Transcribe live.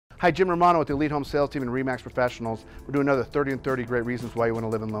Hi, Jim Romano with the Elite Home Sales Team and RE/MAX Professionals. We're doing another 30 and 30 great reasons why you want to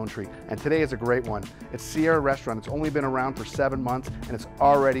live in Lone Tree. And today is a great one. It's Sierra Restaurant. It's only been around for 7 months and it's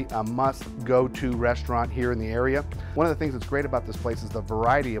already a must-go-to restaurant here in the area. One of the things that's great about this place is the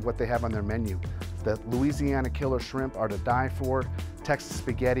variety of what they have on their menu. The Louisiana killer shrimp are to die for, Texas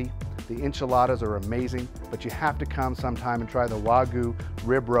spaghetti, the enchiladas are amazing, but you have to come sometime and try the Wagyu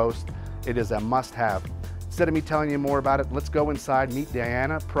rib roast. It is a must-have. Instead of me telling you more about it, let's go inside, meet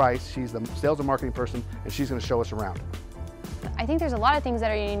Diana Price. She's the sales and marketing person, and she's going to show us around. I think there's a lot of things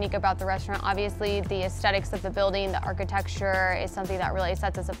that are unique about the restaurant. Obviously, the aesthetics of the building, the architecture is something that really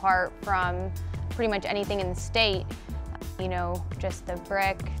sets us apart from pretty much anything in the state. You know, just the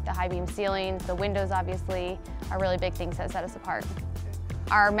brick, the high beam ceilings, the windows obviously are really big things that set us apart.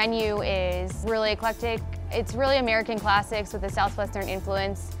 Our menu is really eclectic. It's really American classics with a Southwestern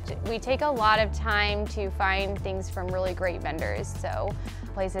influence. We take a lot of time to find things from really great vendors. So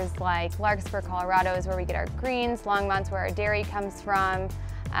places like Larkspur, Colorado is where we get our greens, Longmont's where our dairy comes from,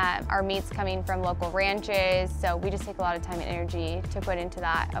 our meat's coming from local ranches. So we just take a lot of time and energy to put into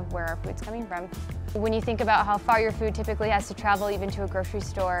that of where our food's coming from. When you think about how far your food typically has to travel even to a grocery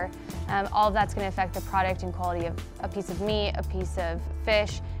store, all of that's going to affect the product and quality of a piece of meat, a piece of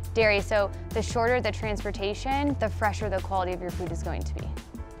fish, dairy. So the shorter the transportation, the fresher the quality of your food is going to be.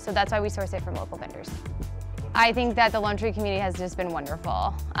 So that's why we source it from local vendors. I think that the Lone Tree community has just been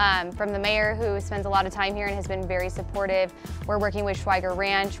wonderful. From the mayor, who spends a lot of time here and has been very supportive. We're working with Schweiger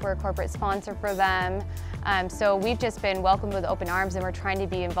Ranch, we're a corporate sponsor for them. So we've just been welcomed with open arms, and we're trying to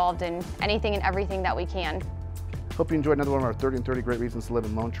be involved in anything and everything that we can. Hope you enjoyed another one of our 30 and 30 great reasons to live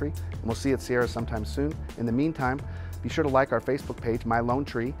in Lone Tree, and we'll see you at Sierra sometime soon. In the meantime, be sure to like our Facebook page, My Lone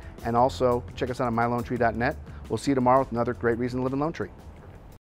Tree, and also check us out on mylonetree.net. We'll see you tomorrow with another great reason to live in Lone Tree.